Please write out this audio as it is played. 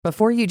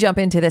Before you jump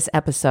into this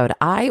episode,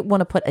 I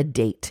want to put a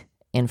date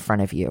in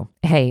front of you.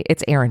 Hey,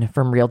 it's Erin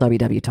from Real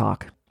WW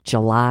Talk,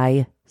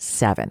 July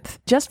 7th.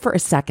 Just for a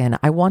second,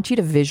 I want you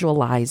to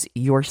visualize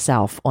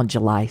yourself on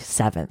July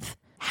 7th.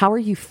 How are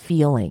you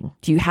feeling?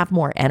 Do you have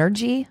more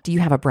energy? Do you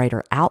have a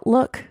brighter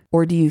outlook?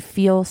 Or do you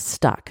feel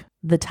stuck?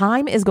 The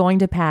time is going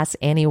to pass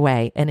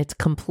anyway, and it's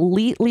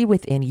completely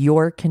within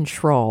your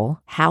control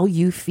how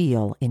you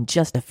feel in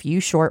just a few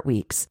short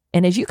weeks.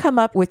 And as you come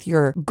up with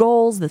your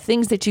goals, the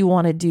things that you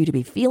want to do to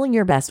be feeling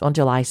your best on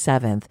July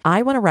 7th,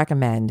 I want to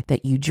recommend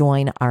that you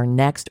join our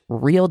next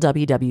Real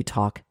WW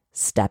Talk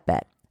Step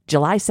Bet.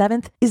 July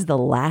 7th is the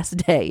last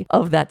day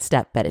of that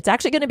step bet. It's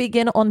actually going to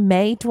begin on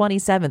May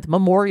 27th,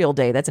 Memorial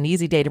Day. That's an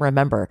easy day to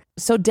remember.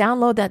 So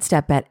download that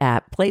step bet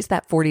app, place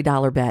that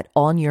 $40 bet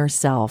on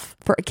yourself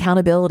for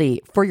accountability,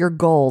 for your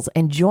goals,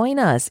 and join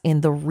us in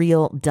the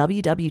Real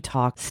WW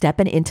Talk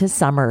Stepping into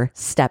Summer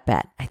Step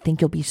Bet. I think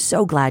you'll be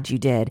so glad you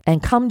did.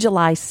 And come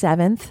July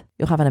 7th,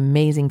 you'll have an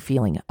amazing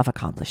feeling of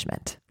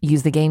accomplishment.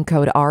 Use the game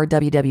code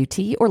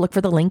RWWT or look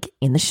for the link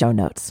in the show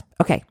notes.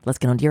 Okay, let's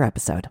get on to your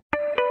episode.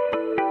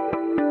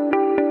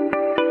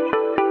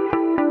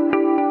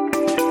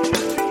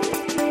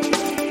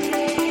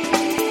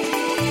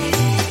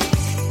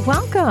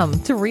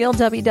 Welcome to Real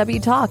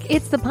WW Talk.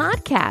 It's the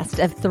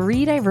podcast of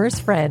three diverse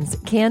friends,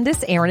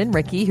 Candace, Erin, and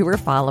Ricky, who are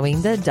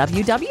following the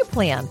WW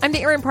plan. I'm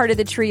the Erin part of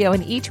the trio,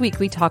 and each week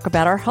we talk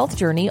about our health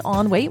journey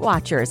on Weight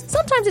Watchers.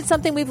 Sometimes it's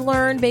something we've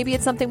learned, maybe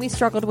it's something we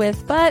struggled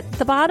with, but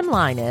the bottom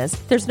line is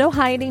there's no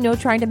hiding, no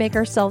trying to make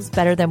ourselves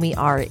better than we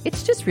are.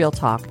 It's just real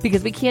talk,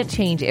 because we can't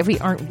change if we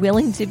aren't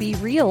willing to be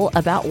real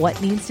about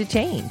what needs to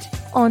change.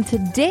 On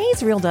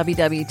today's Real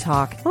WW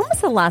Talk, when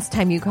was the last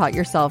time you caught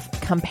yourself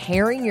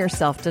comparing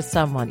yourself to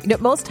someone? You know,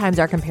 most times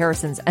our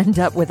comparisons end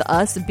up with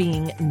us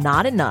being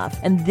not enough.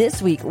 And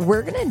this week,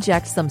 we're going to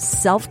inject some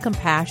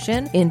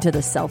self-compassion into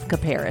the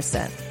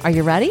self-comparison. Are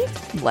you ready?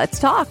 Let's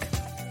talk.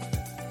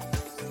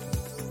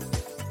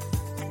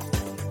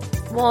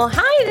 Well,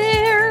 hi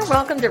there.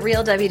 Welcome to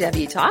Real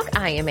WW Talk.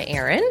 I am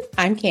Erin.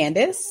 I'm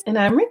Candace. And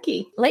I'm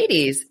Ricky.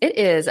 Ladies, it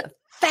is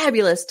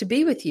fabulous to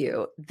be with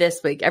you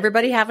this week.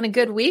 Everybody having a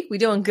good week? We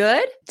doing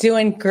good?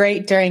 Doing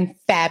great during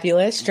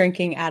fabulous,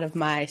 drinking out of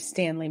my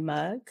Stanley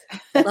mug.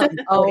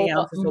 Oh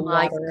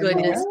my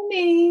goodness.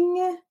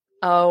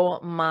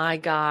 Oh my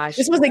gosh.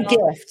 This was a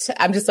gift.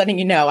 I'm just letting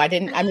you know.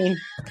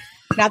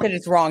 Not that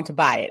it's wrong to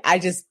buy it. I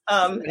just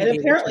and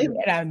apparently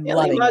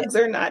Stanley mugs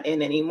are not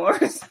in anymore.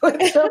 So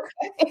it's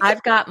okay.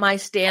 I've got my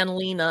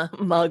Stanlina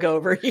mug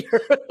over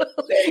here.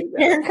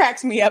 Erin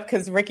cracks me up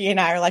because Ricky and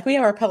I are like, we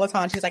have our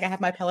Peloton. She's like, I have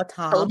my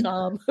Peloton.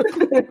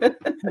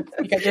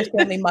 You got your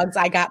Stanley mugs.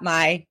 I got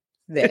my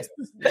this.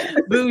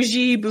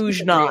 Bougie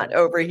not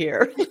over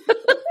here.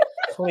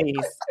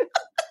 Please.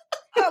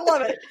 I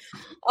love it.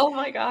 Oh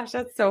my gosh,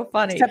 that's so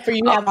funny. Except for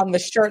you have on the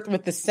shirt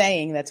with the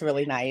saying that's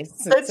really nice.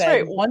 That's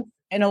right. Once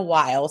in a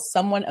while,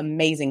 someone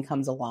amazing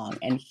comes along,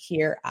 and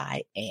here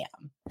I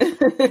am.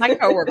 My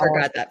coworker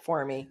got that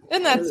for me.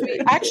 Isn't that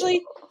sweet? Actually,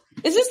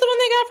 is this the one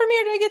they got for me,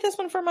 or did I get this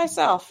one for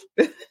myself?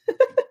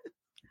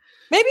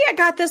 Maybe I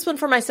got this one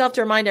for myself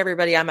to remind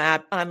everybody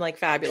I'm like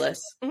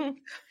fabulous. Mm-hmm.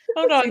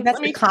 Hold on. That's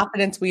the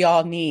confidence we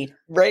all need.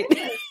 Right?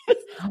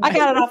 I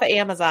got it off of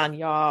Amazon,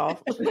 y'all.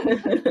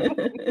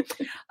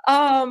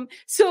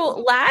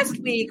 So last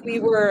week we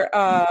were,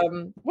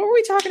 what were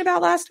we talking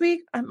about last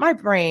week? My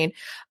brain.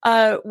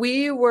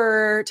 We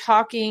were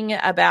talking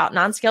about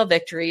non-scale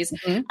victories,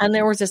 and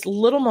there was this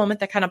little moment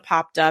that kind of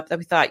popped up that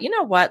we thought, you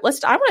know what,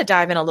 I want to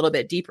dive in a little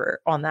bit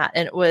deeper on that.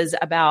 And it was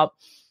about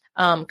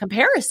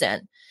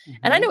comparison.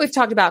 And I know we've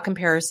talked about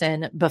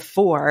comparison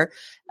before,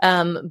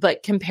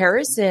 but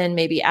comparison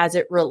maybe as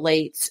it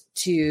relates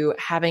to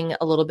having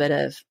a little bit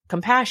of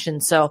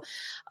compassion. So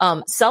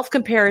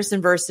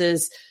self-comparison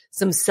versus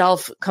some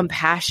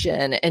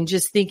self-compassion, and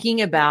just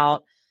thinking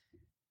about,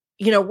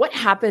 you know, what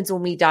happens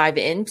when we dive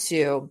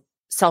into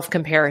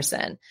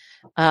self-comparison.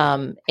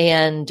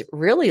 And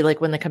really like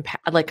when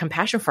the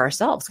compassion for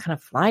ourselves kind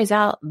of flies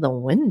out the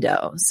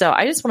window. So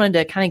I just wanted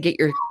to kind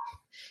of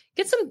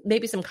get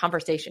some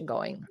conversation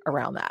going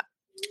around that.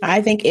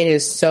 I think it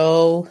is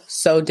so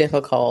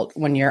difficult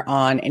when you're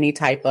on any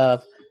type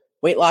of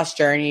weight loss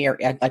journey, or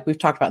like we've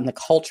talked about in the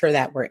culture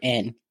that we're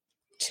in,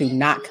 to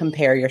not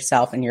compare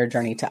yourself and your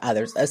journey to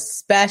others,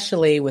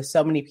 especially with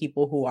so many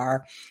people who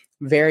are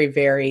very,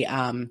 very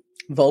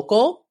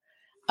vocal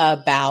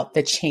about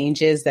the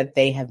changes that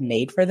they have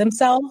made for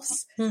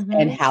themselves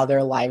and how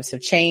their lives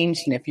have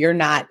changed. And if you're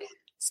not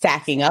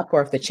stacking up,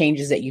 or if the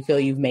changes that you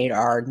feel you've made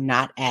are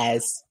not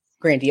as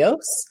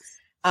grandiose,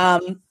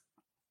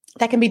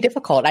 that can be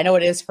difficult. I know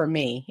it is for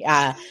me.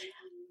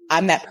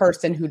 I'm that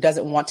person who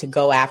doesn't want to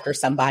go after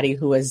somebody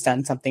who has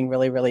done something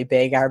really, really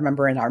big. I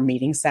remember in our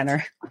meeting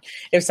center,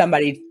 if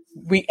somebody,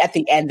 at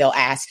the end, they'll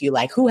ask you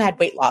like, who had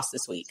weight loss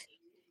this week?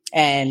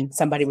 And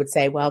somebody would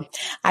say, well,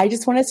 I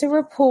just wanted to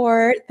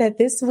report that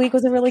this week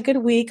was a really good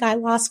week. I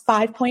lost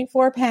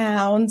 5.4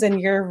 pounds,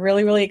 and you're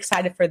really, really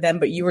excited for them.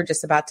 But you were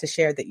just about to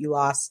share that you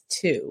lost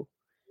 2.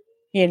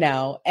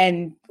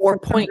 and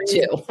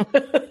 4.2,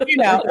 a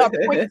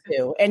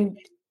 0.2. And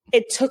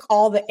it took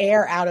all the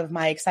air out of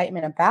my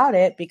excitement about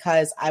it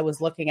because I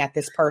was looking at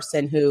this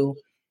person who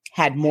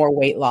had more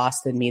weight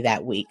loss than me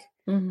that week.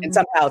 Mm-hmm. And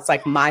somehow it's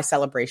like my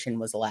celebration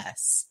was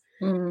less.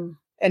 Mm-hmm.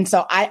 And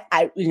so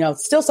I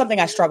still something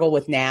I struggle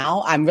with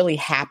now. I'm really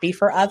happy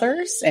for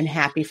others and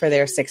happy for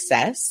their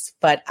success,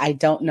 but I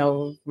don't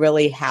know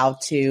really how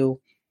to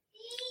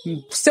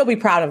still be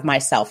proud of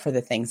myself for the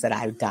things that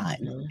I've done.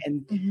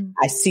 Mm-hmm. And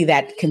I see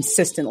that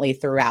consistently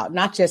throughout,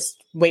 not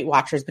just Weight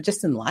Watchers, but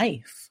just in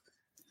life.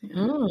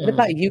 What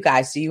about you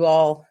guys? Do you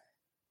all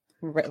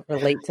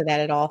relate to that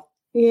at all?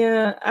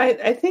 Yeah,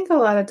 I think a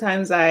lot of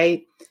times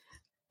I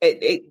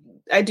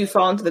do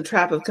fall into the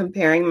trap of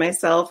comparing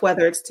myself,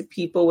 whether it's to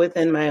people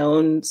within my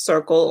own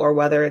circle or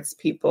whether it's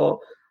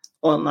people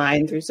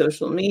online through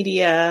social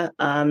media,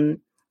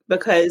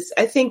 because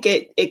I think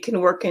it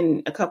can work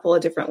in a couple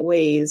of different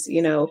ways.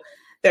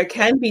 There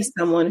can be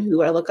someone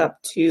who I look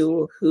up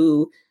to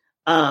who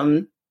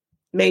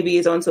maybe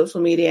is on social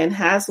media and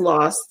has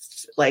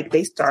lost, like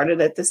they started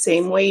at the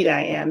same weight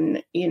I am,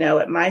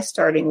 at my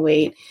starting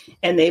weight,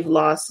 and they've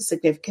lost a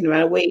significant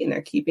amount of weight and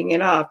they're keeping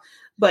it off.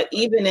 But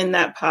even in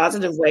that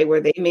positive way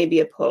where they may be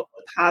a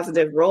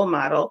positive role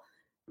model,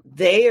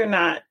 they are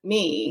not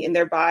me and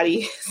their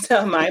body is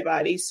not my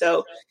body.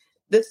 So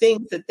the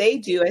things that they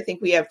do, I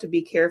think we have to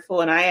be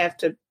careful, and I have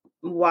to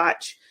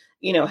watch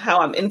how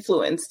I'm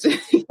influenced.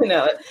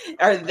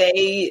 Are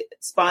they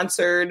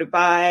sponsored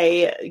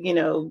by,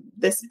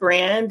 this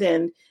brand?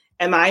 And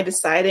am I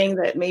deciding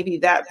that maybe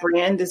that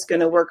brand is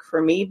going to work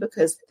for me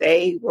because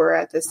they were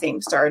at the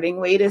same starting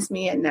weight as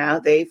me and now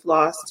they've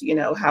lost,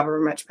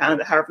 however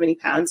many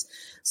pounds.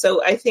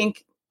 So I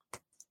think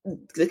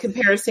the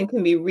comparison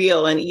can be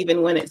real. And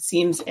even when it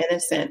seems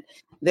innocent,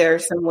 there are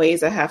some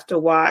ways I have to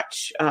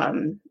watch,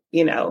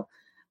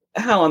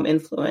 how I'm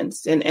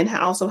influenced and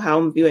also how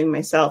I'm viewing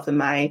myself.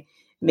 Am I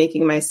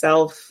making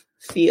myself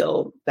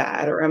feel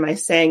bad, or am I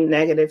saying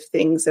negative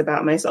things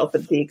about myself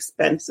at the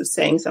expense of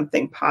saying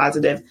something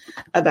positive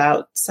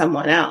about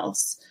someone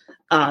else?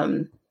 And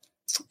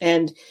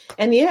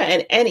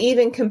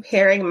even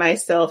comparing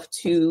myself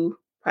to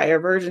prior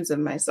versions of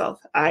myself.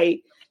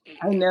 I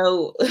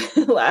know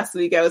last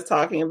week I was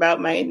talking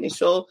about my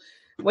initial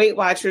Weight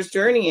Watchers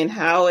journey and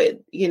how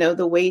it,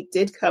 the weight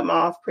did come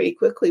off pretty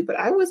quickly, but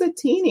I was a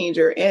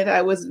teenager and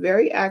I was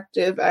very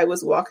active. I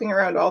was walking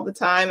around all the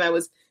time. I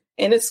was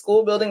in a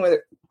school building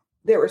where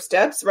there were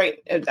steps, right?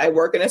 I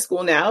work in a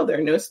school now. There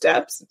are no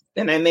steps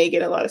and I may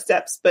get a lot of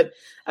steps, but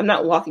I'm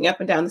not walking up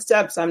and down the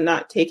steps. I'm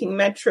not taking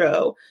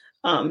Metro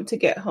to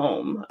get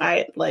home.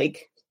 I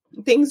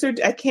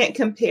can't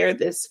compare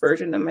this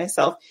version of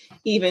myself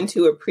even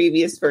to a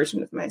previous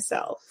version of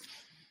myself.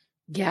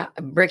 Yeah,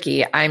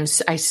 Ricky, I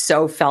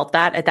so felt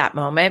that at that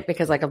moment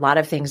because like a lot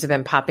of things have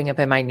been popping up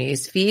in my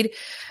news feed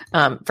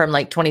from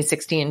like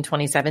 2016,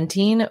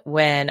 2017,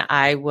 when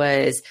I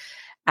was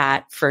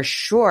at, for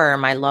sure,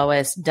 my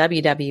lowest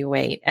WW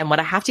weight. And what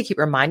I have to keep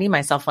reminding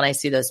myself when I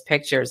see those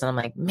pictures, and I'm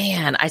like,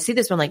 man, I see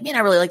this one, like, man, I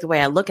really like the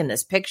way I look in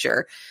this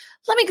picture.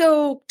 Let me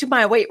go to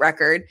my weight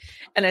record.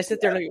 And I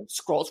sit there like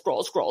scroll, and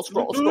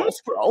I'm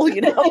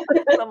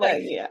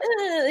like,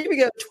 here we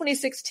go,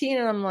 2016.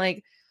 And I'm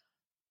like,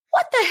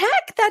 what the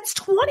heck? That's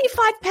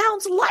 25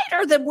 pounds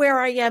lighter than where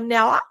I am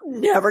now. I'll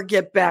never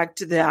get back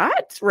to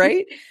that.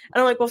 Right. And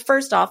I'm like, well,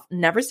 first off,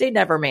 never say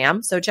never,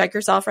 ma'am. So check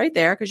yourself right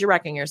there because you're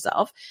wrecking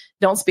yourself.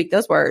 Don't speak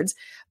those words.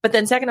 But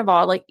then second of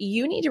all, like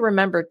you need to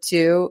remember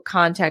too,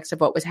 context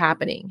of what was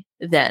happening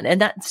then.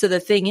 And so the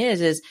thing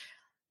is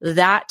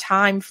that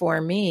time for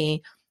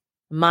me,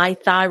 my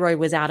thyroid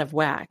was out of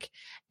whack.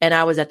 And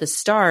I was at the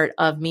start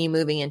of me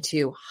moving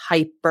into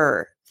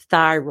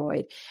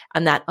hyperthyroid,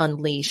 and that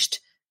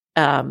unleashed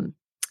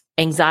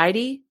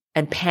anxiety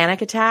and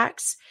panic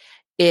attacks.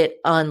 It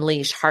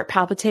unleashed heart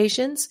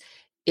palpitations.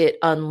 It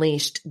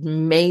unleashed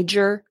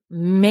major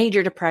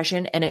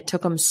depression. And it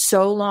took them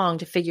so long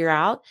to figure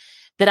out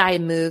that I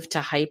moved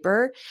to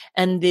hyper.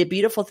 And the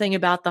beautiful thing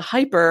about the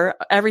hyper,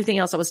 everything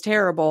else that was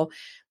terrible,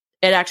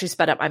 it actually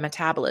sped up my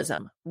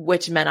metabolism,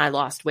 which meant I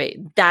lost weight.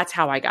 That's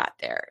how I got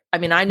there. I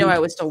mean, I know I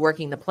was still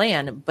working the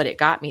plan, but it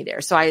got me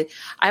there. So I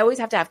always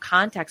have to have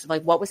context of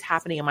like what was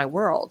happening in my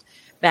world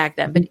back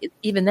then. But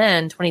even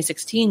then,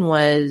 2016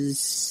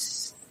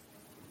 was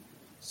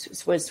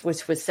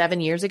 7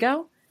 years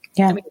ago.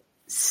 Yeah. I mean,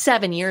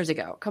 7 years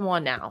ago. Come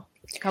on now.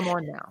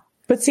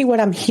 But see,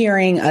 what I'm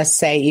hearing us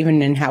say,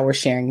 even in how we're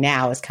sharing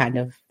now, is kind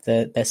of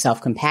the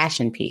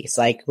self-compassion piece.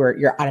 Like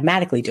you're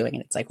automatically doing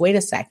it. It's like, wait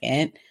a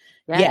second.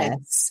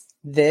 Yes,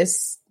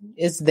 this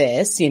is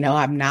this,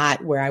 I'm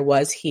not where I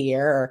was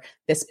here or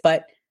this,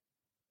 but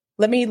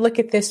let me look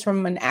at this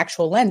from an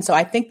actual lens. So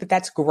I think that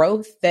that's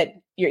growth, that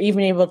you're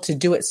even able to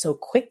do it so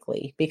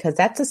quickly, because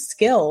that's a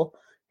skill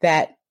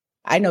that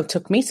I know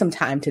took me some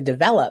time to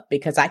develop,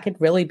 because I could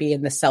really be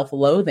in the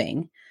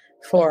self-loathing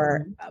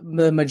for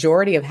the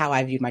majority of how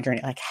I viewed my journey.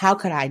 Like, how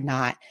could I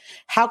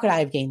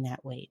have gained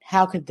that weight?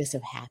 How could this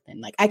have happened?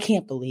 Like, I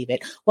can't believe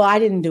it. Well, I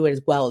didn't do it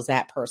as well as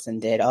that person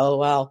did. Oh,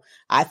 well,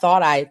 I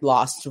thought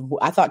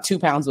 2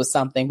 pounds was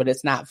something, but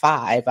it's not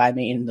 5. I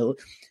mean,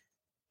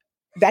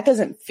 that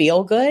doesn't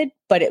feel good,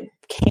 but it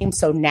came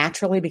so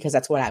naturally because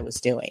that's what I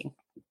was doing.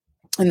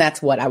 And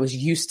that's what I was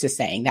used to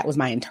saying. That was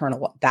my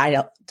internal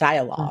dialogue.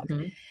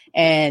 Mm-hmm.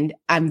 And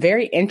I'm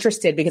very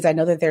interested because I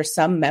know that there's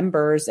some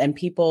members and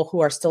people who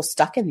are still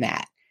stuck in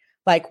that.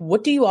 Like,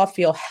 what do you all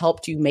feel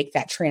helped you make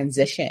that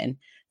transition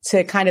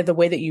to kind of the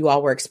way that you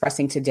all were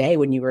expressing today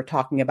when you were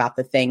talking about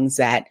the things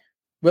that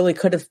really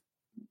could have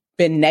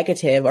been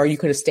negative, or you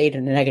could have stayed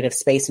in a negative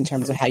space in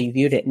terms of how you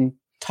viewed it and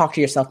talk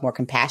to yourself more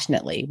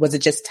compassionately? Was it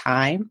just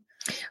time?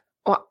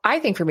 Well, I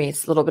think for me,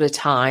 it's a little bit of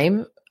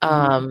time,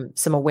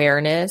 some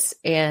awareness,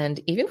 and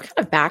even kind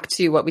of back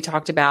to what we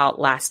talked about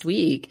last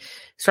week,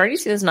 starting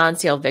to see those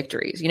non-sale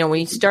victories. You know,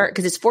 when you start,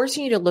 because it's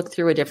forcing you to look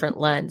through a different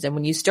lens. And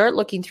when you start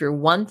looking through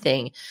one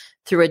thing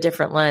through a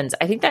different lens,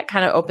 I think that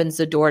kind of opens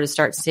the door to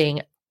start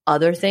seeing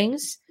other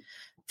things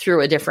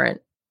through a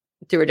different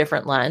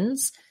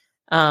lens.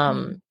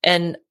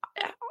 And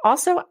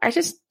also, I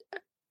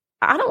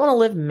don't want to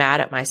live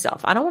mad at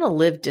myself. I don't want to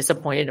live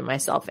disappointed in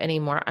myself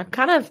anymore.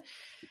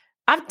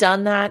 I've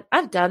done that.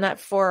 I've done that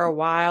for a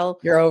while.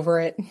 You're over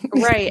it.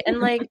 Right. And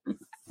like,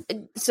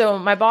 so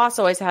my boss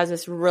always has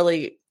this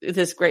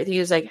great thing.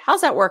 He's like,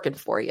 how's that working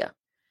for you?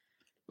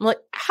 I'm like,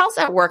 how's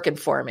that working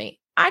for me?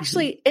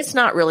 Actually, it's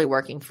not really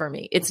working for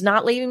me. It's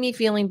not leaving me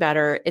feeling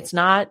better. It's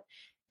not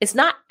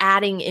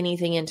adding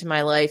anything into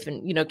my life.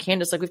 And, you know,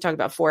 Candace, like we've talked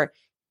about before,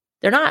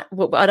 they're not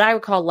what I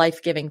would call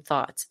life-giving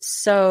thoughts.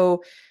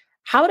 So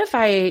how if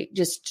I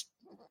just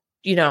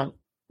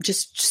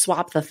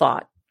swap the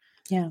thought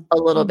a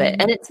little bit?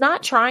 And it's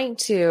not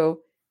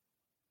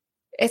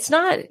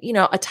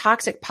a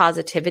toxic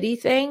positivity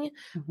thing,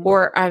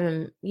 or,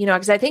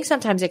 because I think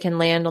sometimes it can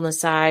land on the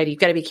side. You've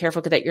got to be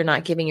careful that you're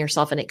not giving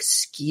yourself an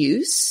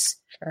excuse.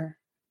 Sure.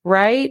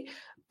 Right.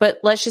 But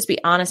let's just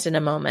be honest in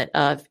a moment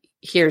of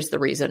here's the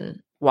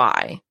reason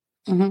why,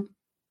 and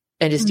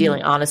just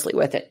dealing honestly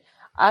with it.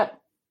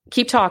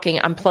 Keep talking.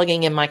 I'm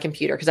plugging in my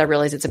computer because I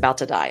realize it's about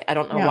to die. I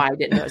don't know why I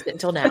didn't notice it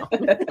until now.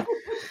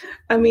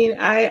 I mean,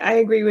 I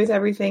agree with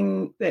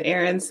everything that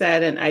Erin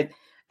said. And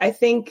I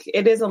think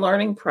it is a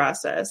learning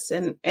process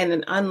and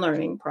an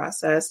unlearning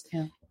process.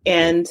 Yeah.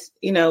 And,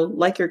 you know,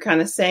 like you're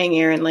kind of saying,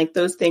 Erin, like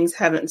those things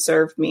haven't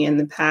served me in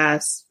the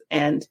past.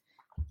 And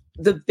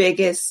the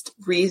biggest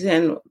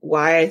reason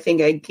why I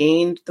think I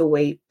gained the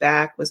weight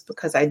back was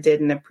because I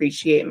didn't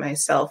appreciate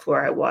myself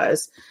where I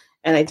was.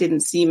 And I didn't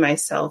see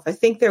myself. I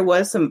think there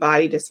was some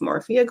body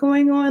dysmorphia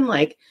going on.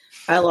 Like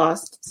I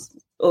lost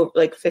over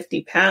like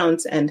 50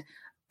 pounds and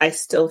I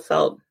still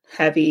felt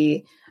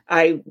heavy.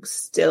 I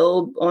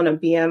still on a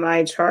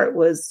BMI chart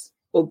was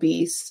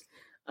obese.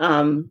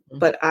 But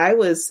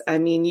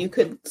you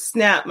could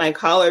snap my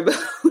collarbone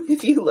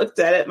if you looked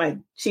at it. My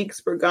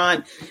cheeks were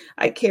gone.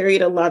 I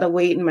carried a lot of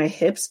weight in my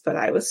hips, but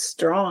I was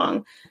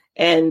strong.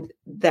 And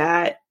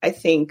that, I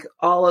think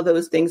all of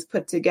those things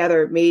put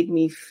together made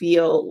me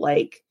feel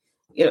like,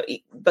 you know,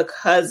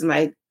 because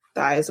my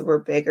thighs were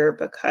bigger,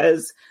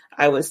 because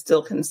I was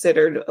still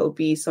considered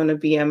obese on a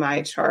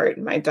BMI chart.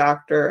 My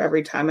doctor,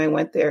 every time I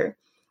went there,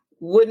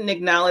 wouldn't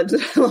acknowledge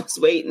that I lost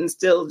weight and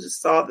still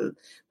just saw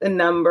the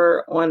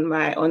number on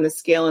the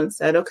scale and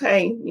said,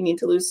 okay, you need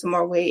to lose some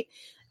more weight.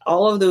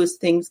 All of those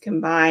things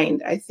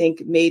combined, I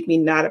think, made me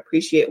not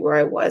appreciate where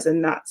I was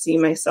and not see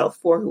myself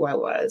for who I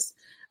was.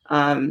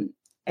 And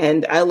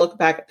I look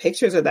back at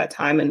pictures of that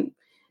time and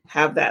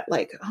have that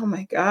like, oh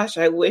my gosh,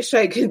 I wish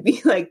I could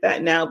be like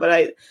that now.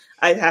 But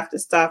I'd have to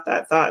stop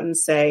that thought and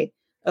say,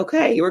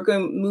 okay, we're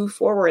going to move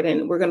forward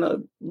and we're going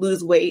to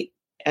lose weight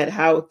at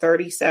how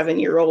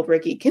 37-year-old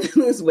Ricky can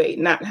lose weight,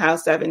 not how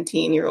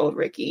 17-year-old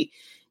Ricky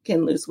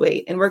can lose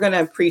weight. And we're going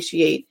to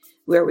appreciate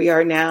where we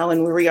are now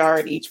and where we are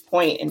at each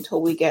point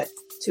until we get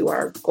to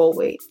our goal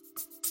weight.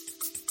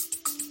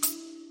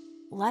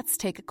 Let's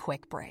take a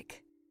quick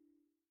break.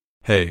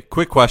 Hey,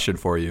 quick question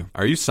for you.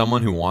 Are you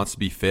someone who wants to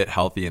be fit,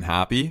 healthy, and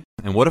happy?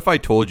 And what if I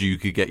told you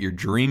could get your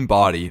dream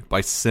body by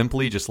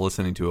simply just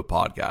listening to a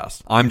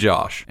podcast? I'm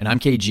Josh. And I'm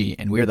KG,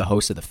 and we are the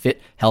hosts of the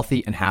Fit,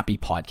 Healthy, and Happy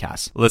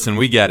podcast. Listen,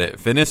 we get it.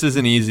 Fitness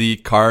isn't easy.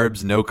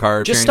 Carbs, no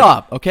carbs. Just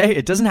stop, okay?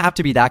 It doesn't have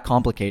to be that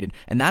complicated.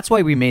 And that's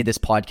why we made this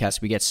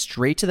podcast. We get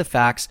straight to the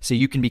facts so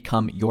you can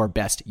become your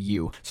best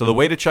you. So the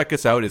way to check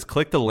us out is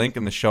click the link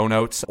in the show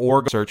notes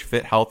or search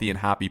Fit, Healthy, and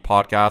Happy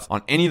podcast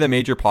on any of the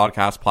major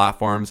podcast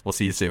platforms. We'll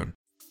see you soon.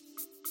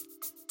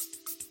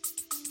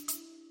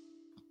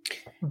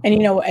 And,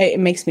 you know, it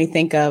makes me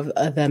think of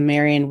the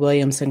Marianne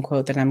Williamson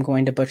quote that I'm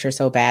going to butcher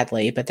so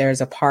badly, but there's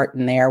a part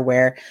in there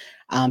where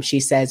she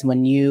says,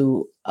 when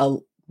you're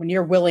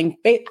willing,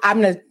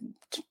 I'm going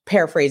to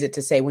paraphrase it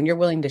to say, when you're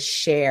willing to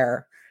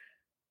share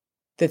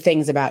the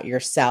things about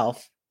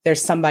yourself,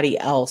 there's somebody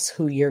else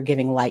who you're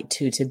giving light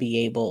to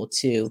be able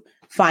to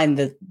find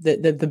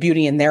the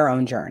beauty in their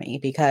own journey.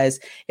 Because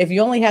if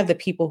you only have the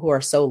people who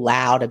are so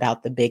loud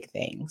about the big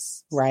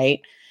things, right?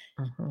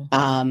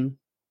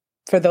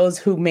 For those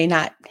who may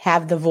not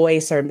have the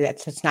voice, or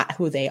that's just not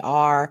who they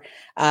are,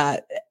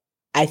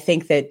 I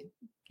think that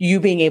you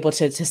being able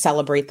to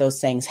celebrate those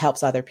things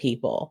helps other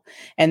people.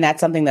 And that's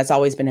something that's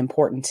always been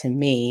important to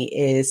me,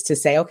 is to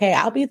say, okay,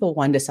 I'll be the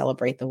one to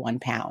celebrate the 1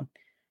 pound.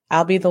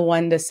 I'll be the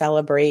one to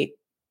celebrate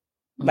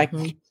like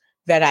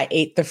that I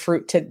ate the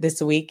fruit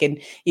this week.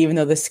 And even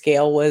though the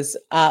scale was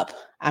up,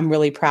 I'm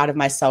really proud of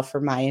myself for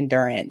my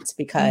endurance,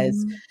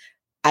 because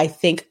I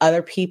think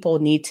other people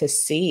need to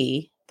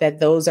see that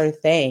those are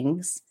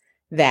things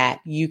that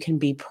you can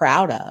be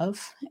proud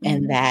of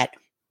and that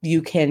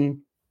you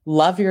can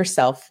love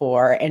yourself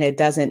for. And it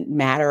doesn't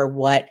matter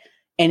what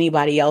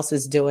anybody else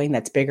is doing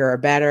that's bigger or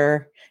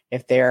better.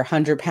 If they're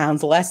 100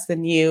 pounds less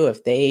than you,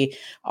 if they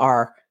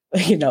are,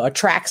 a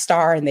track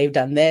star and they've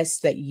done this,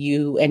 that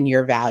you and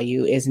your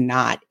value is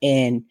not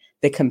in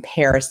the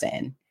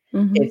comparison.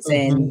 It's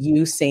in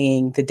you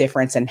seeing the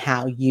difference in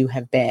how you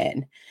have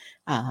been.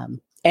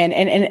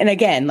 And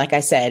again, like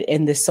I said,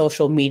 in the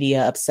social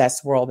media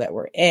obsessed world that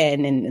we're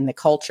in, and in the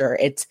culture,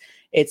 it's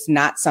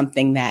not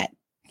something that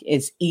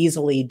is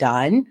easily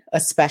done,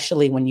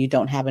 especially when you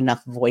don't have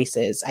enough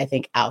voices, I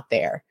think, out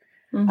there,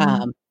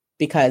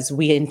 because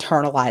we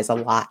internalize a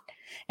lot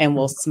and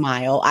we'll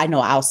smile. I know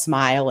I'll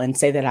smile and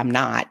say that I'm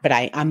not, but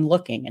I'm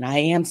looking and I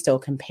am still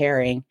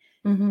comparing.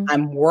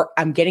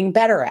 I'm getting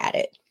better at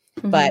it,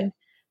 but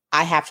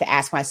I have to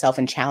ask myself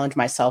and challenge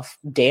myself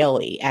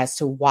daily as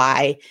to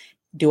why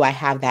do I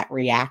have that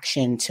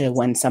reaction to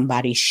when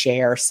somebody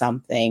shares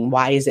something?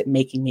 Why is it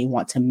making me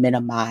want to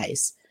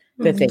minimize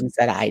the things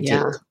that I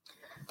do?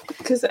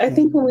 Because I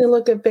think when we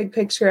look at big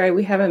picture,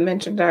 we haven't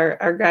mentioned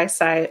our guy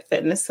Sai at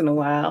Fitness in a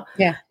while.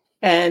 Yeah.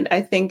 And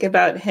I think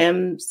about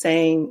him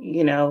saying,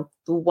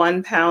 the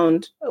 1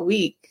 pound a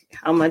week,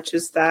 how much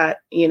is that,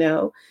 in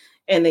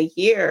a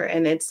year?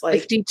 And it's like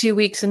 52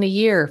 weeks in a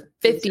year,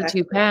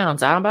 52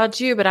 pounds. I don't know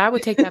about you, but I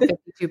would take that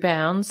 52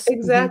 pounds.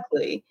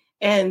 Exactly.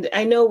 And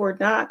I know we're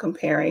not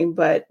comparing,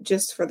 but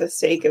just for the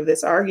sake of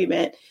this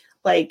argument,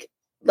 like,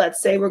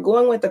 let's say we're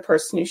going with the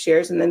person who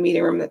shares in the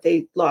meeting room that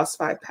they lost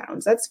 5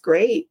 pounds. That's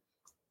great.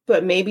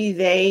 But maybe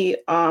they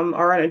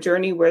are on a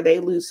journey where they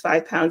lose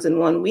 5 pounds in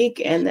 1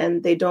 week, and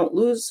then they don't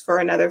lose for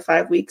another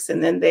 5 weeks.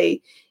 And then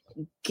they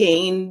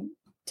gain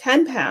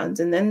 10 pounds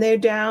and then they're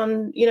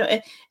down,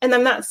 and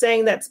I'm not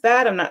saying that's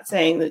bad. I'm not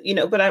saying that,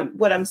 but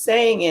what I'm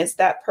saying is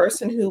that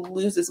person who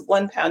loses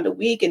 1 pound a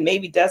week and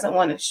maybe doesn't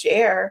want to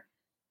share,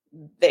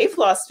 they've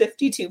lost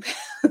 52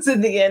 pounds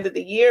at the end of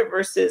the year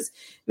versus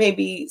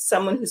maybe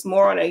someone who's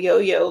more on a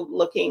yo-yo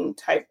looking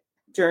type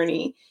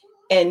journey.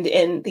 And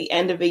in the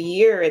end of a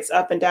year, it's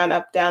up and down,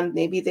 up, down.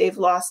 Maybe they've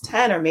lost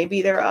 10, or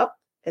maybe they're up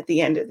at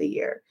the end of the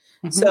year.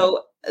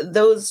 So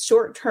those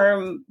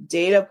short-term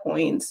data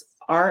points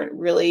aren't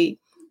really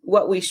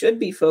what we should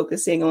be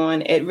focusing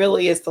on. It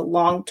really is the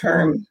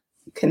long-term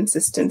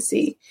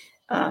consistency.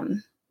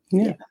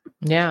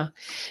 Yeah.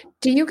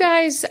 Do you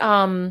guys,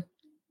 I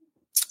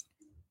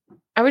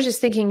was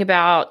just thinking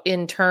about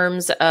in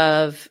terms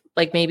of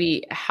like,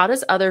 maybe how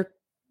does other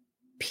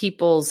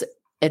people's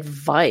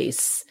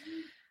advice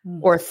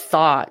or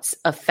thoughts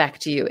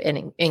affect you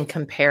in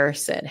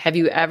comparison? Have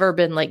you ever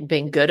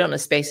been good on a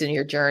space in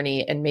your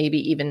journey, and maybe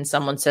even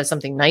someone says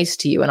something nice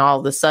to you and all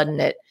of a sudden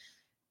it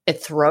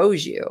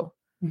throws you?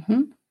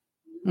 And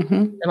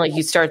like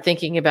you start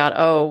thinking about,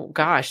 oh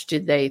gosh,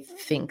 did they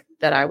think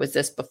that I was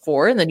this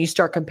before? And then you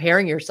start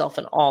comparing yourself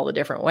in all the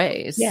different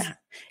ways. Yeah.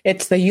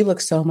 It's you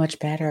look so much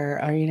better,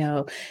 or,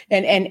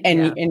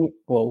 and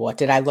well, what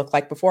did I look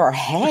like before? Or,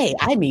 hey,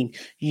 I mean,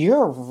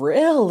 you're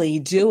really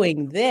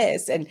doing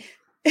this. And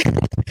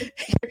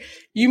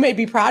you may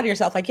be proud of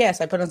yourself. Like,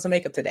 yes, I put on some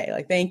makeup today.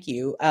 Like, thank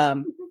you.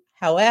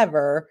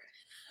 However,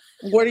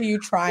 what are you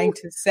trying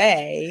to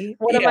say?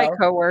 One of my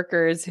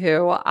coworkers,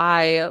 who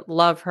I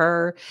love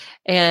her,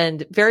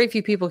 and very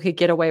few people could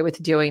get away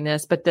with doing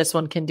this, but this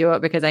one can do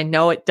it because I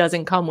know it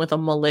doesn't come with a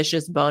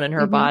malicious bone in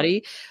her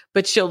body.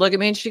 But she'll look at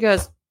me and she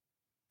goes,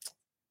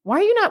 "Why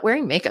are you not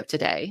wearing makeup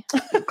today?"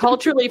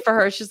 Culturally for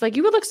her, she's like,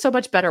 "You would look so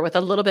much better with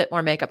a little bit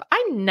more makeup."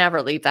 I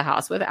never leave the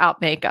house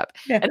without makeup.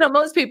 Yeah. And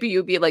most people,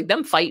 you'd be like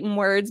them fighting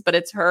words, but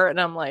it's her. And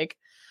I'm like,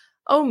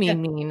 oh,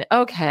 mean.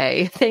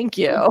 Okay. Thank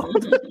you.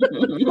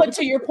 But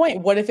to your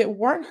point, what if it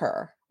weren't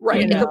her?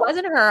 Right. If it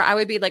wasn't her, I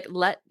would be like,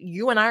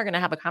 you and I are going to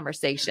have a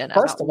conversation.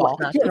 First of all,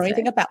 you don't know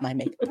anything about my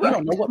makeup. You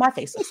don't know what my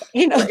face looks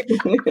like.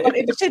 But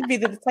it should be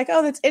that it's like,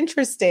 oh, that's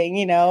interesting.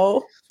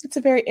 It's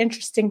a very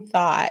interesting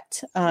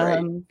thought.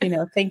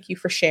 Thank you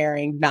for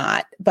sharing.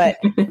 But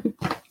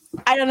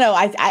I don't know.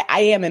 I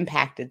am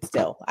impacted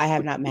still. I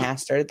have not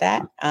mastered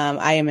that.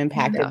 I am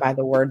impacted by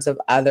the words of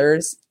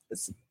others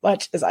as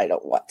much as I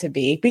don't want to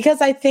be, because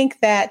I think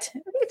that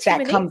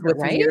comes with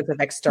years of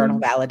external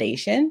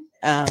validation.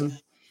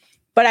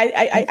 But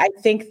I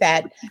think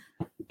that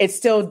it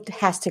still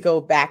has to go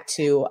back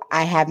to,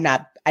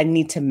 I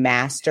need to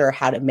master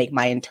how to make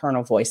my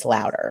internal voice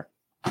louder.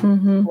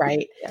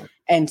 Right. Yeah.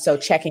 And so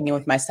checking in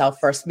with myself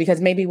first,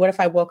 because maybe what if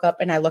I woke up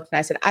and I looked and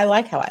I said, I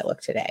like how I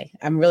look today.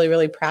 I'm really,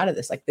 really proud of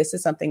this. Like, this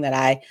is something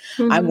that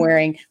I'm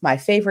wearing my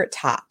favorite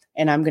top,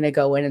 and I'm going to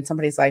go in and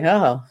somebody's like,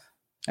 oh,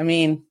 I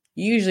mean,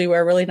 you usually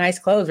wear really nice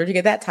clothes. Where'd you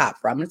get that top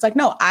from? And it's like,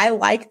 no, I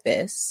like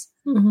this.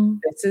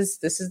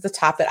 This is the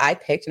top that I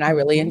picked and I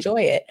really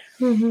enjoy it.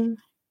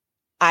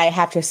 I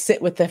have to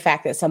sit with the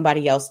fact that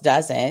somebody else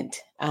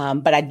doesn't.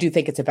 But I do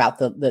think it's about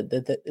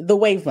the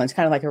wavelength,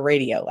 kind of like a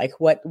radio. Like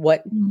what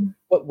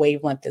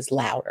wavelength is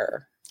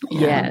louder?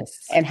 Yes.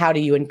 And how do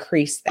you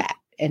increase that?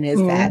 And is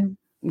that,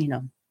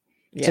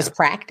 just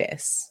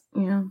practice?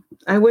 Yeah.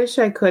 I wish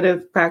I could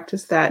have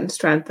practiced that and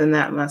strengthened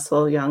that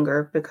muscle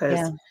younger,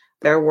 because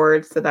there are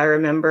words that I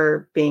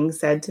remember being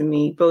said to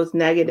me, both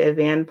negative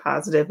and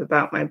positive,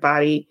 about my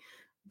body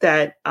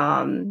that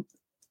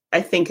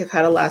I think have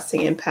had a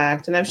lasting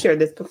impact. And I've shared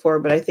this before,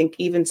 but I think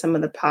even some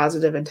of the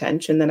positive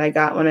attention that I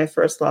got when I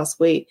first lost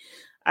weight,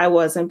 I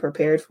wasn't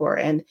prepared for.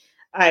 And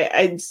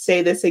I'd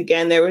say this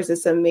again, there was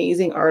this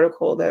amazing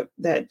article that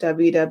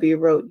WW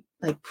wrote,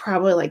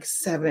 probably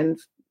 7-8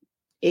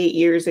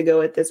 years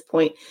ago at this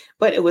point,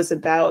 but it was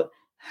about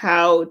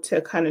how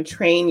to kind of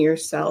train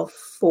yourself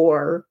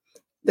for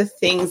the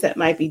things that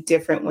might be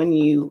different when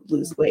you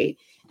lose weight.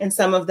 And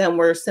some of them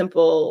were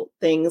simple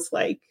things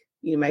like,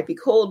 you might be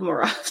cold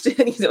more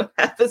often. You don't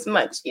have as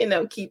much,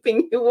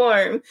 keeping you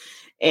warm.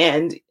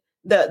 And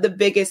the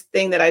biggest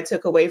thing that I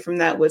took away from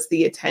that was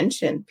the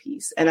attention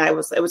piece. And it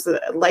was a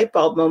light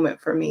bulb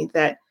moment for me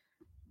that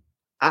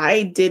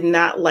I did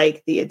not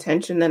like the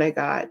attention that I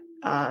got.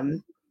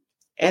 And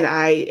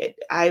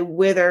I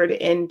withered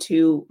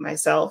into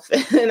myself.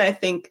 And I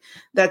think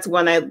that's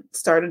when I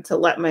started to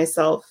let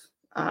myself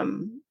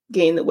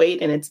gain the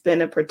weight. And it's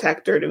been a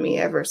protector to me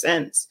ever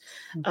since.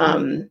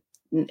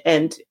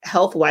 And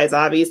health-wise,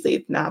 obviously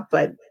it's not,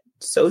 but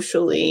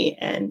socially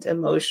and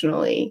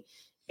emotionally,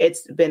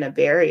 it's been a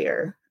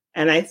barrier.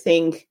 And I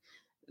think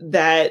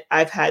that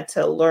I've had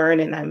to learn,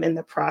 and I'm in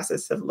the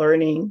process of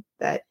learning,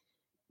 that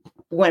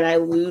when I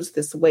lose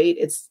this weight,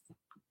 it's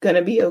going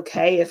to be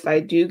okay if I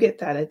do get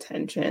that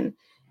attention.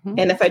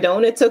 And if I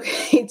don't, it's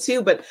okay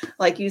too. But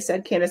like you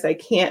said, Candace, I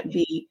can't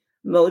be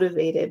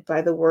motivated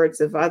by the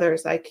words of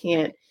others. I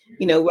can't,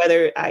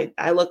 whether I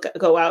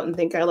go out and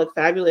think I look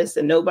fabulous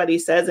and nobody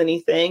says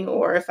anything,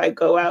 or if I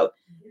go out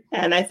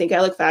and I think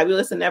I look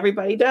fabulous and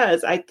everybody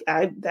does, I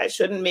that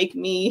shouldn't make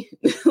me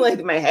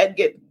like my head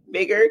get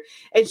bigger.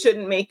 It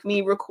shouldn't make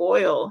me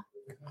recoil.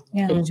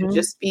 It should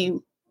just be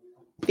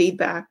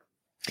feedback.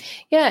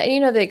 Yeah.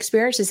 And the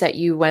experiences that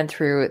you went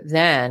through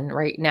then,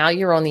 right now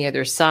you're on the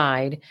other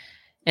side.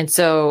 And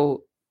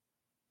so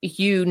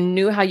you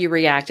knew how you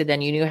reacted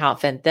then, you knew how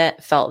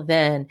it felt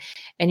then,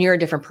 and you're a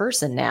different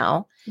person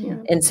now. Yeah.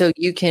 And so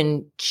you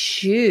can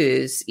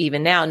choose,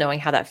 even now, knowing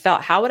how that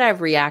felt, how would I have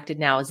reacted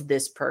now as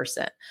this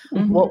person?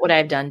 What would I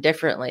have done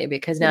differently?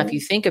 Because now if you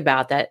think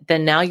about that,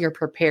 then now you're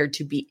prepared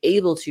to be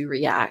able to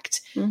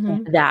react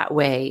that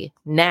way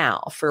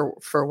now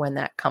for when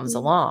that comes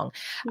along.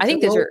 I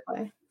think those are,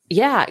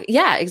 yeah,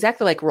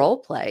 exactly, like role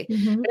play.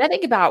 But I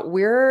think about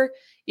we're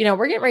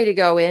getting ready to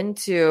go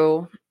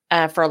into,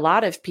 for a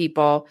lot of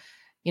people,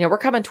 we're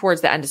coming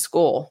towards the end of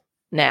school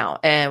now,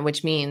 and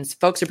which means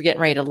folks are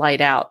getting ready to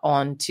light out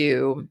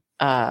onto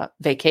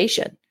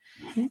vacation.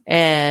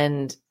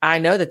 And I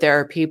know that there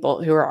are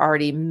people who are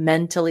already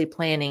mentally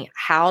planning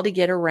how to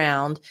get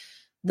around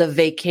the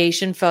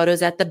vacation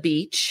photos at the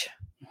beach,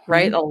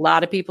 right? A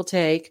lot of people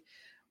take,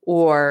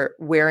 or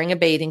wearing a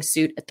bathing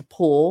suit at the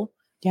pool,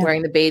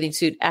 wearing the bathing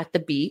suit at the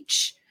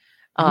beach,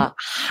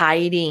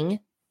 hiding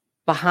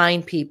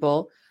behind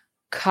people,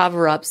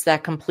 cover-ups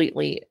that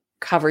completely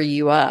cover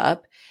you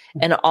up,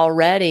 and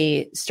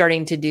already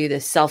starting to do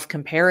this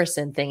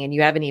self-comparison thing, and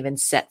you haven't even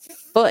set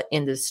foot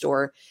in the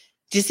store.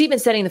 Just even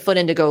setting the foot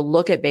in to go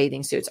look at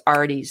bathing suits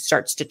already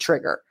starts to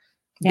trigger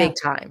big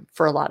time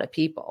for a lot of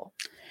people.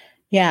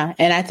 Yeah.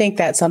 And I think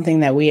that's something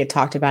that we had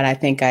talked about. I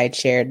think I had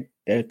shared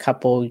a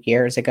couple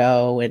years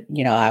ago.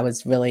 I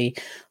was really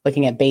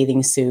looking at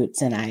bathing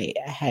suits, and I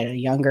had a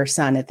younger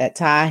son at that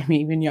time,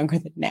 even younger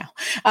than now.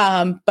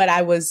 But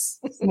I was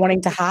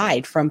wanting to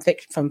hide from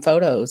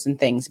photos and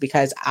things,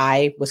 because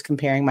I was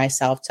comparing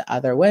myself to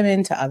other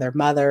women, to other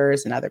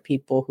mothers and other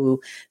people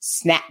who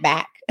snap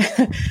back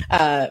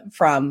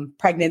from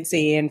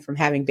pregnancy and from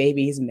having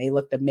babies, and they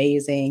looked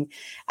amazing.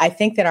 I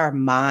think that our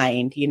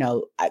mind,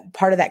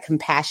 part of that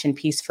compassion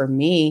piece for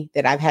me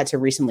that I've had to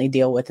recently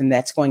deal with, and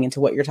that's going into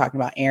what you're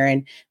talking about,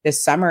 Erin,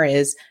 this summer,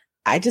 is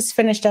I just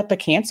finished up a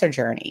cancer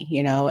journey,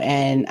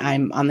 and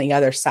I'm on the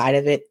other side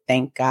of it,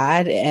 thank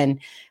God.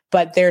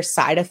 But there's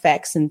side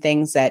effects and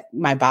things that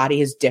my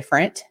body is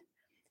different,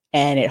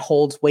 and it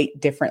holds weight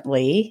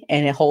differently,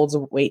 and it holds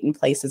weight in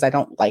places I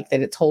don't like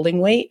that it's holding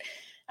weight.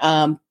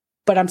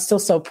 But I'm still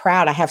so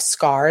proud. I have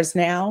scars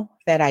now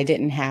that I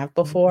didn't have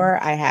before.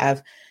 I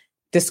have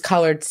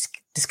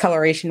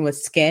discoloration with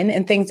skin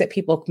and things that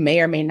people may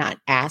or may not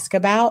ask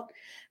about.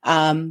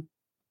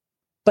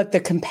 But the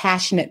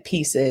compassionate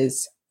piece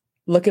is,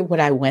 look at what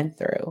I went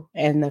through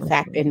and the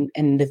fact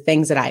and the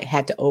things that I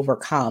had to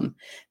overcome.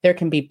 There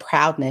can be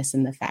proudness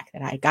in the fact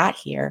that I got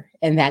here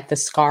and that the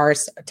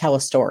scars tell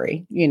a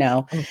story, and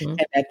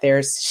that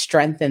there's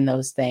strength in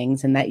those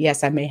things. And that,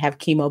 yes, I may have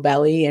chemo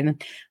belly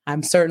and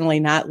I'm certainly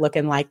not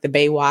looking like the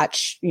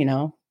Baywatch,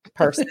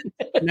 person.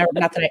 Not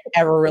that I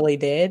ever really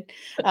did.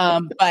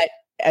 But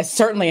I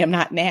certainly am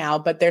not now,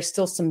 but there's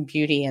still some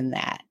beauty in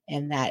that,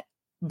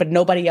 but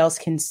nobody else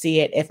can see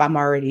it if I'm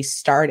already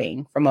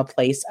starting from a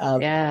place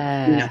of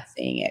not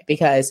seeing it,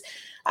 because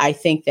I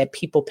think that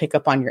people pick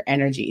up on your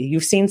energy.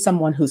 You've seen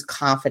someone who's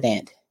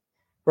confident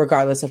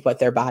regardless of what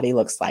their body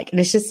looks like.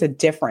 And it's just a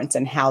difference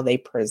in how they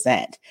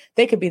present.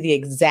 They could be the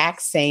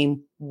exact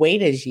same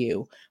weight as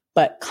you,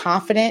 but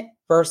confident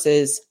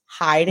versus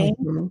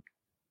hiding.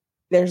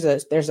 There's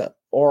a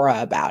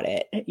aura about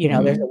it.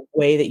 There's a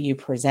way that you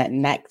present,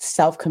 and that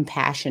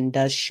self-compassion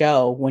does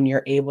show when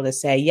you're able to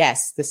say,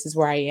 yes, this is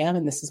where I am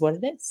and this is what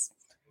it is.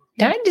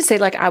 Can I just say,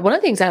 one of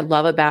the things I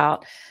love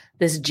about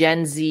this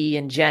Gen Z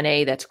and Gen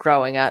A that's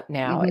growing up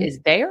now is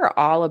they are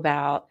all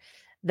about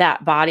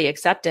that body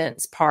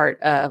acceptance part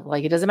of,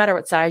 it doesn't matter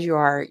what size you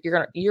are,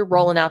 you're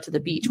rolling out to the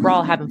beach. We're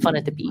all having fun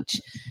at the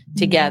beach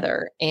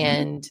together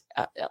and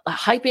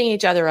hyping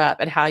each other up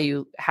at how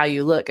you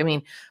look. I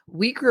mean,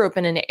 we grew up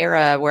in an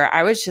era where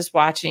I was just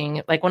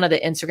watching, one of the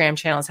Instagram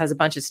channels has a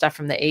bunch of stuff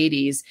from the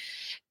 80s,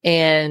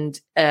 and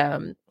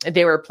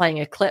they were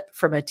playing a clip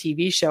from a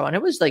TV show, and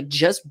it was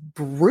just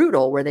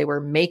brutal, where they were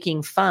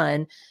making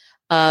fun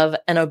of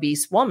an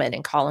obese woman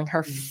and calling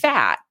her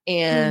fat.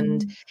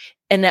 And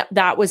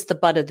that was the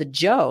butt of the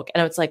joke.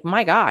 And it's like,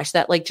 my gosh,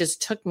 that just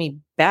took me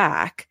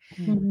back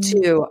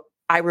to,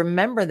 I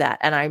remember that.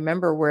 And I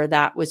remember where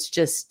that was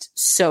just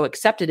so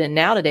accepted. And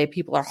now today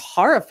people are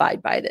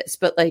horrified by this,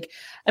 but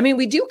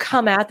we do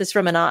come at this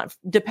from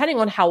depending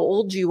on how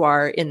old you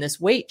are in this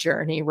weight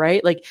journey,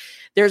 right?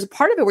 There's a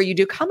part of it where you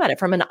do come at it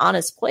from an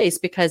honest place,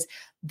 because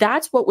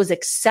that's what was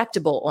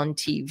acceptable on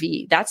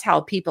TV. That's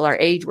how people our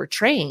age were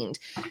trained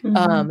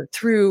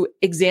through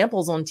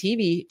examples on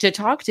TV to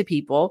talk to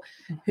people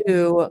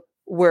who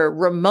were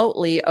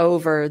remotely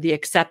over the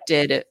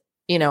accepted,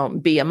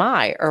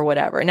 BMI or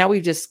whatever. Now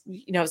we've just,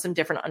 some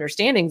different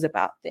understandings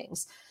about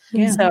things.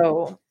 Yeah.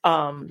 So,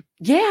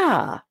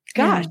 gosh,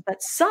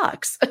 that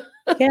sucks.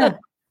 Yeah,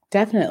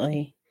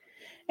 definitely.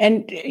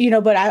 And,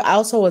 but I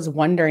also was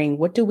wondering,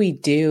 what do we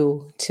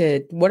do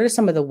what are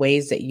some of the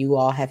ways that you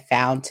all have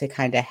found to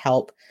kind of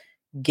help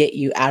get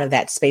you out of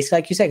that space?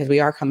 Like you said, because we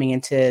are coming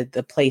into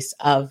the place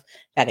of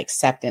that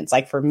acceptance.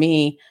 Like for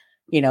me,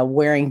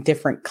 wearing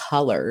different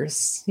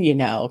colors,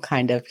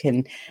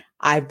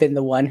 I've been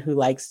the one who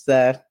likes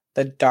the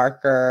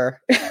darker,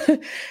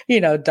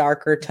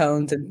 darker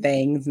tones and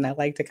things. And I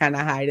like to kind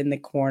of hide in the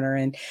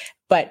corner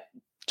but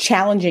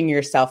challenging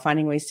yourself,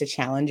 finding ways to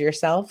challenge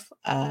yourself,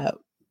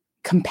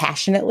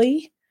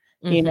 compassionately,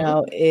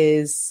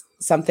 is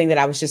something that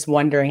I was just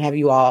wondering, have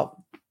you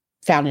all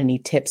found any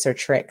tips or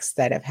tricks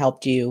that have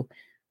helped you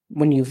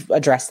when you've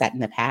addressed that in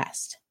the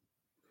past?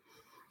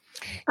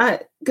 Go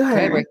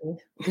ahead. Ricky.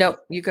 No,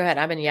 you go ahead.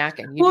 I've been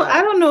yakking.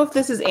 I don't know if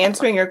this is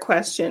answering your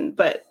question,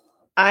 but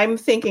I'm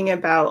thinking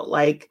about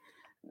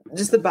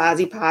just the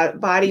body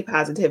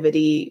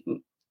positivity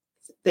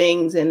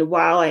things. And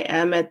while I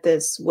am at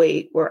this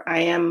weight where I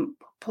am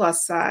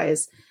plus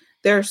size,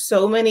 there are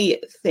so many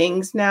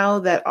things now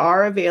that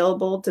are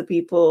available to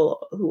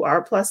people who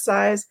are plus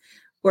size,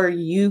 where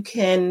you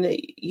can,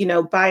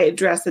 buy a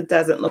dress that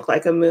doesn't look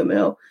like a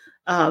muumuu.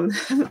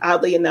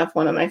 Oddly enough,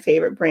 one of my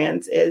favorite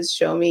brands is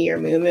Show Me Your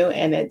Muumuu,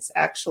 and it's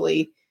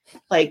actually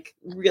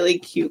really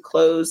cute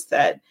clothes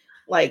that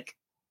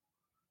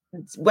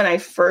when I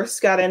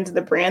first got into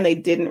the brand, they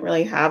didn't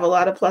really have a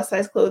lot of plus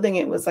size clothing.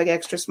 It was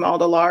extra small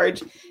to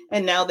large,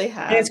 and now they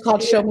have. And it's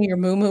called Show Me Your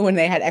Muumuu, and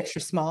they had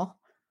extra small.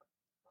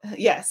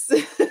 Yes.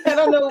 I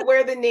don't know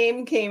where the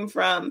name came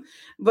from,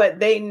 but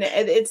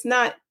it's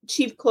not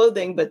cheap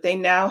clothing, but they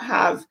now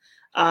have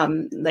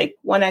 1X,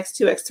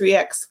 2X,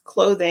 3X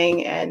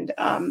clothing and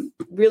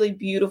really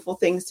beautiful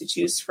things to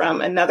choose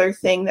from. Another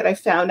thing that I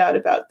found out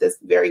about this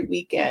very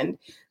weekend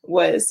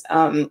was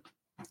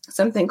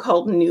something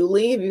called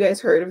Nuuly. Have you guys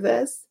heard of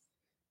this?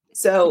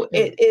 So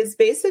it is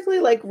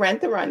basically like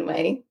Rent the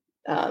Runway.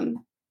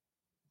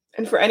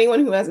 And for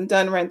anyone who hasn't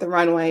done Rent the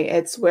Runway,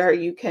 it's where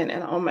you can,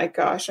 and oh my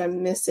gosh,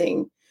 I'm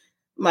missing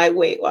my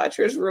Weight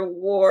Watchers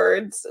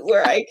rewards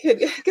where I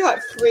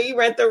got free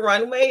Rent the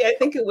Runway. I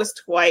think it was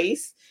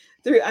twice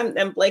through,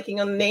 I'm blanking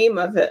on the name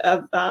of it,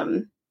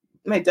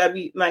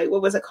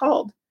 what was it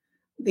called?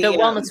 The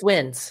Wellness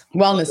Wins.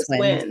 Wellness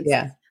Wins.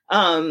 Yeah.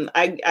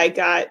 I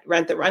got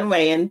Rent the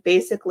Runway, and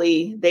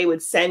basically they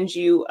would send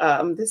you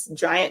this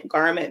giant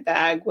garment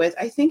bag with,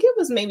 I think it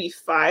was maybe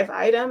 5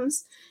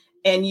 items,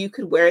 and you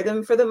could wear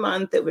them for the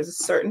month. It was a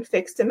certain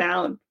fixed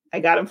amount.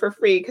 I got them for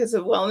free because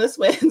of Wellness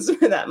Wins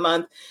for that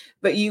month,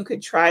 but you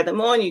could try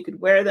them on, you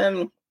could wear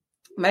them.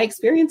 My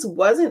experience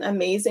wasn't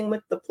amazing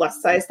with the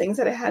plus size things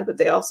that I had, but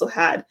they also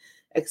had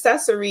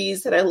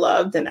accessories that I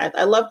loved. And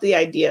I loved the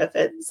idea of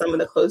it. Some of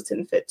the clothes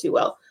didn't fit too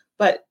well,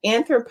 But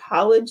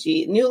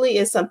Anthropologie, Nuuly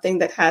is something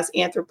that has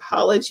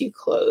Anthropologie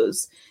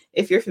clothes,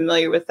 if you're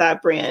familiar with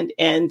that brand,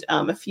 and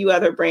a few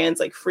other brands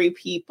like Free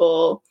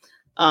People,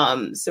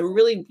 some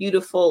really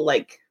beautiful,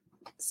 like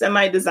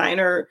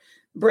semi-designer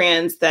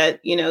brands that,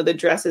 you know, the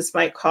dresses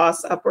might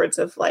cost upwards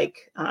of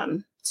like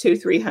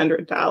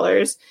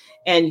 $200-$300.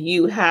 And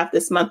you have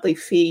this monthly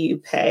fee you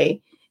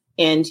pay,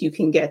 and you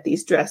can get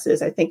these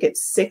dresses. I think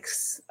it's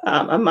 $6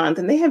 a month,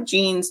 and they have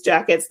jeans,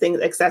 jackets,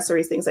 things,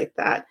 accessories, things like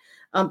that.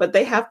 But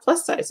they have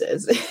plus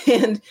sizes.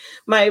 And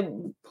my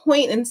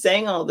point in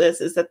saying all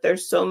this is that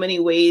there's so many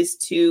ways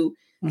to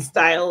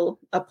style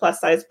a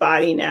plus size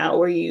body now,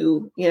 where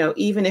you know,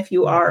 even if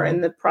you are in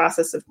the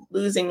process of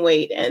losing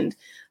weight and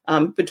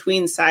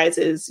between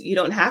sizes, you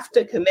don't have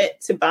to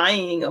commit to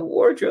buying a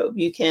wardrobe.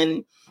 You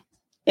can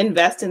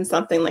invest in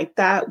something like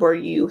that, where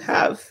you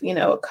have, you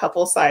know, a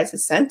couple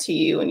sizes sent to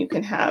you, and you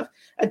can have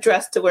a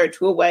dress to wear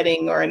to a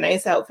wedding or a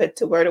nice outfit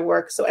to wear to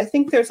work. So I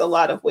think there's a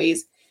lot of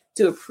ways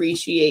to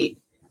appreciate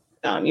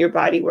your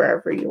body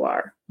wherever you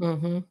are.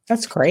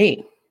 That's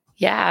great.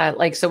 Yeah.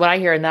 Like, so what I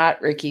hear in that,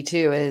 Ricky,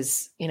 too,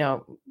 is, you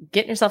know,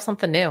 getting yourself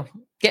something new,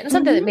 getting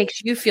something that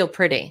makes you feel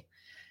pretty.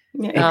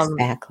 Yeah.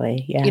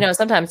 Exactly. Yeah. You know,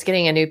 sometimes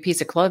getting a new piece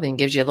of clothing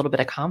gives you a little bit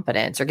of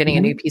confidence, or getting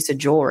a new piece of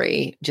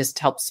jewelry just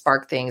helps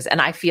spark things.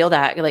 And I feel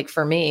that, like,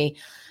 for me,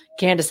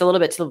 Candace, a little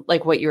bit to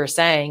like what you were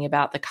saying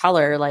about the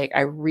color, like,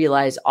 I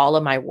realized all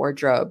of my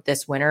wardrobe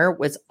this winter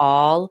was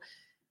all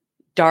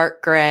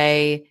dark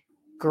gray,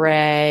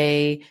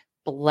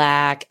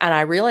 black. And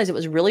I realized it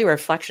was really a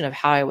reflection of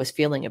how I was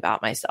feeling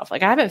about myself.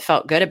 Like, I haven't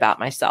felt good about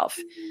myself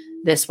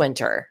this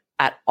winter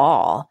at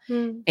all.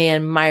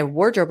 And my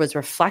wardrobe was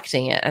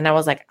reflecting it. And I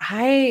was like,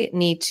 I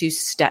need to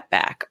step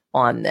back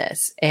on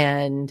this.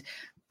 And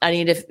I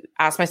need to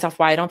ask myself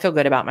why I don't feel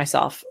good about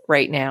myself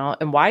right now.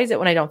 And why is it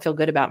when I don't feel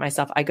good about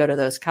myself, I go to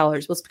those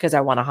colors? Well, it's because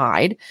I want to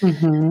hide.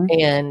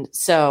 And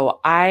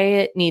so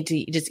I need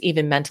to just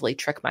even mentally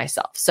trick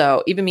myself.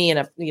 So even me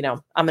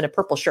I'm in a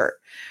purple shirt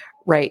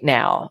right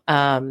now.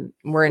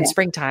 We're in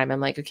springtime. I'm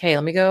like, okay,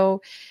 let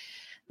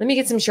me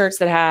get some shirts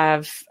that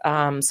have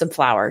some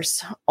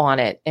flowers on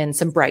it, and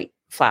some bright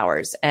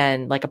flowers,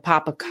 and like a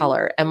pop of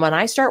color. And when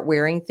I start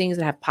wearing things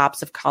that have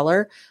pops of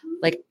color,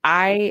 like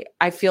I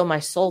feel my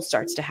soul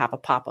starts to have a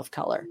pop of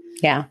color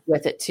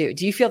with it too.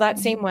 Do you feel that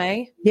same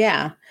way?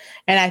 Yeah.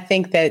 And I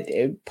think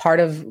that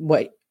part of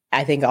what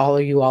I think all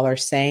of you all are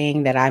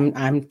saying that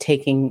I'm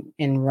taking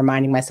and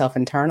reminding myself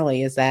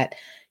internally is that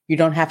you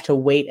don't have to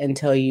wait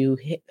until you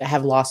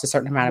have lost a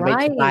certain amount of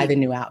weight to buy the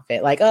new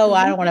outfit. Like, oh,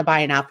 I don't want to buy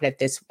an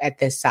outfit at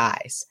this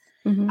size.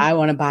 I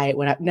want to buy it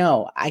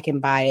I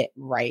can buy it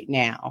right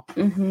now.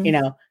 You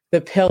know, the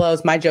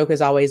pillows, my joke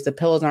is always the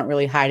pillows aren't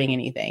really hiding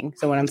anything.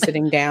 So when I'm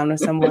sitting down with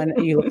someone,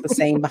 you look the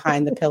same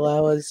behind the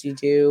pillow as you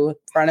do in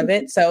front of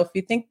it. So if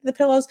you think the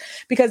pillows,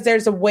 because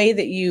there's a way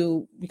that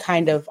you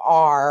kind of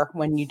are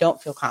when you don't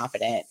feel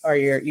confident, or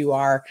you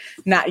are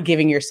not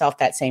giving yourself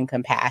that same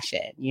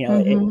compassion, you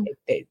know,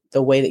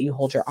 the way that you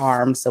hold your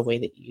arms, the way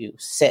that you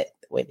sit,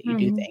 the way that you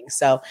do things.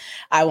 So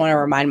I want to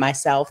remind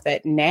myself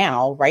that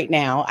right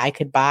now, I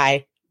could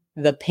buy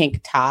the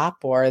pink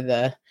top or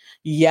the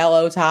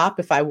yellow top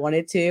if I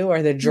wanted to,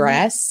 or the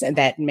dress, and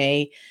that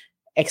may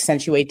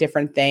accentuate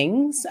different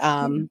things,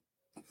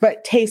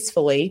 but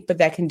tastefully, but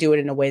that can do it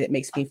in a way that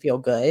makes me feel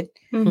good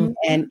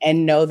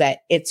and know that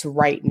it's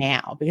right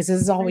now, because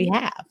this is all we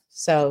have.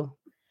 So,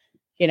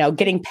 you know,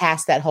 getting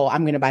past that whole,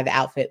 I'm going to buy the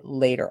outfit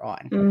later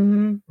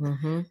on.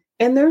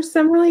 And there's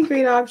some really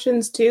great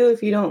options too.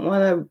 If you don't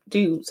want to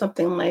do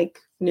something like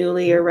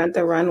Nuuly or Rent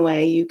the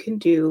Runway, you can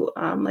do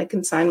like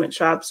consignment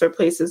shops or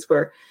places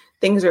where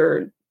things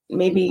are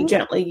maybe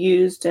gently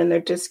used and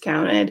they're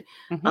discounted.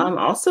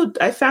 Also,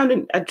 I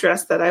found a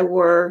dress that I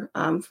wore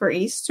for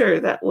Easter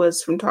that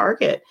was from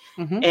Target.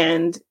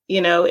 And,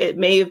 you know, it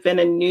may have been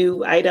a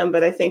new item,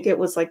 but I think it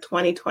was like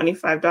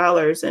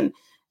 $25. And,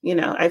 you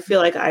know, I feel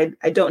like I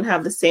don't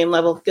have the same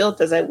level of guilt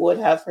as I would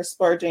have for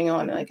splurging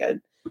on like a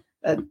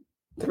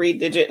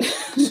 3-digit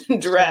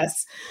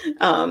dress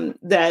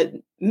that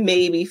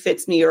maybe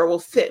fits me or will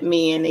fit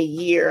me in a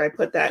year. I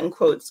put that in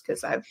quotes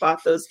because I've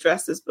bought those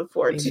dresses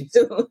before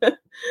too.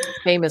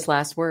 Famous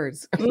last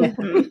words.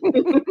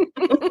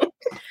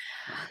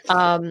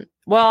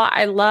 Well,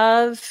 I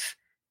love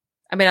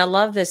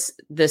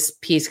this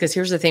piece, because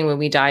here's the thing: when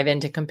we dive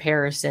into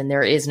comparison,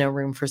 there is no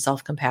room for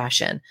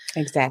self-compassion.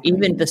 Exactly.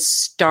 Even the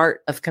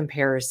start of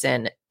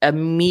comparison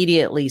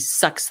immediately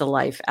sucks the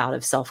life out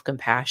of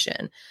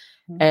self-compassion.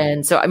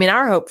 And so, I mean,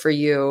 our hope for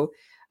you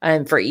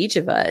and for each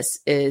of us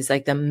is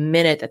like the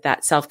minute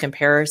that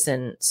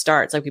self-comparison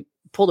starts, like we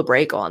pull the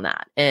brake on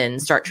that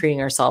and start treating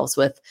ourselves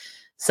with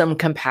some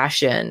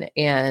compassion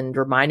and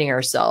reminding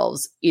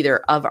ourselves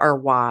either of our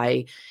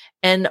why,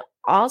 and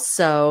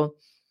also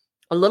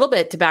a little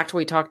bit to back to what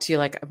we talked to you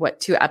like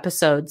 2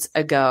 episodes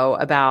ago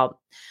about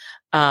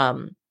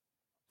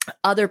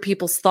other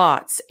people's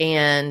thoughts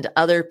and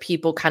other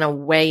people kind of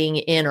weighing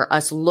in, or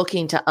us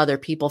looking to other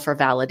people for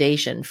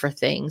validation for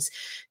things,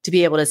 to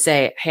be able to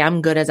say, hey,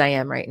 I'm good as I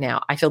am right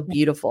now. I feel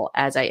beautiful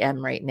as I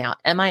am right now.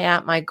 Am I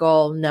at my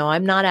goal? No,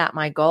 I'm not at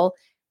my goal,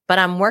 but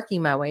I'm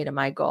working my way to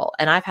my goal.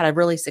 And I've had a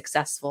really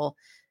successful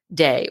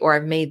day, or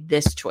I've made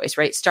this choice,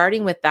 right?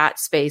 Starting with that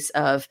space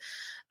of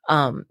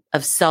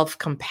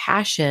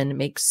self-compassion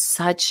makes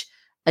such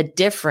a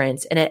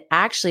difference. And it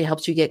actually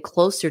helps you get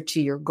closer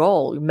to your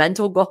goal, your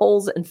mental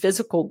goals and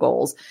physical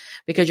goals,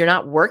 because you're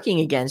not working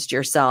against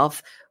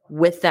yourself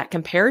with that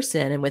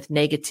comparison and with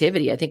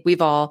negativity. I think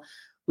we've all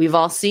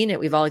seen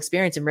it. We've all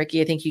experienced. And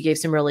Ricky, I think you gave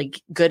some really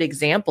good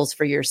examples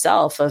for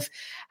yourself of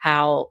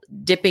how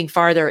dipping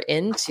farther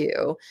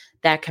into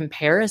that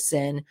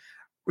comparison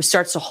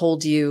starts to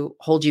hold you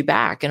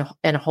back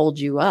and hold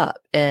you up.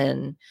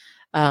 And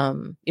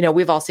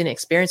we've all seen an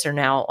experiencer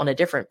now on a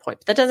different point,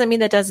 but that doesn't mean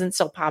that doesn't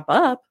still pop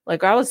up.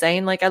 Like I was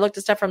saying, like I looked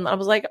at stuff I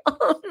was like,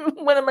 oh,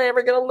 when am I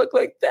ever going to look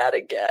like that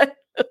again?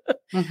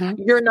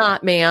 Mm-hmm. You're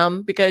not,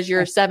 ma'am, because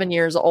you're 7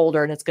 years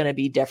older and it's going to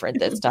be different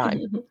this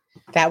time.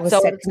 That was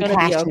said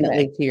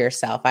compassionately to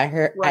yourself. I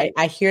heard, right.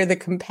 I hear the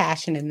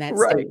compassion in that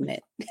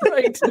statement.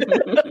 Right.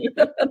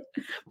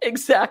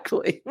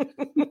 Exactly.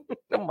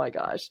 Oh my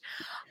gosh.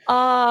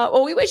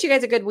 Well, we wish you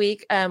guys a good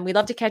week. We'd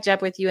love to catch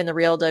up with you in the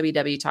Real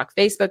WW Talk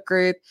Facebook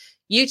group,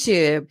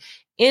 YouTube,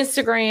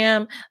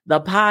 Instagram, the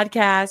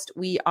podcast.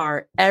 We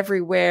are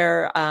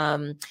everywhere.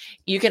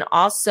 You can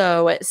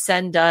also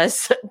send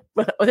us,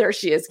 oh, there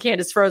she is.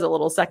 Candace froze a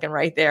little second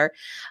right there.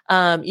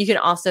 You can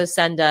also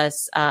send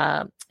us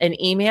an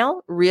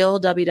email,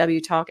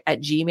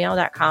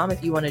 realwwtalk@gmail.com,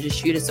 if you want to just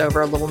shoot us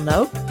over a little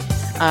note.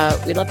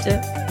 We'd love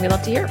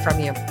to hear from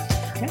you.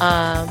 Okay.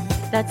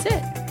 That's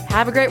it.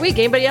 Have a great week.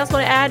 Anybody else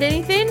want to add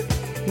anything?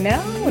 No.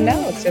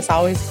 It's just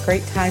always a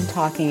great time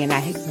talking, and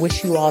I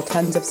wish you all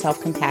tons of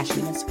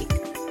self-compassion this week.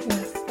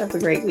 Yes, have a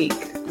great week.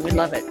 We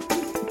love it.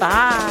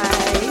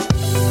 Bye.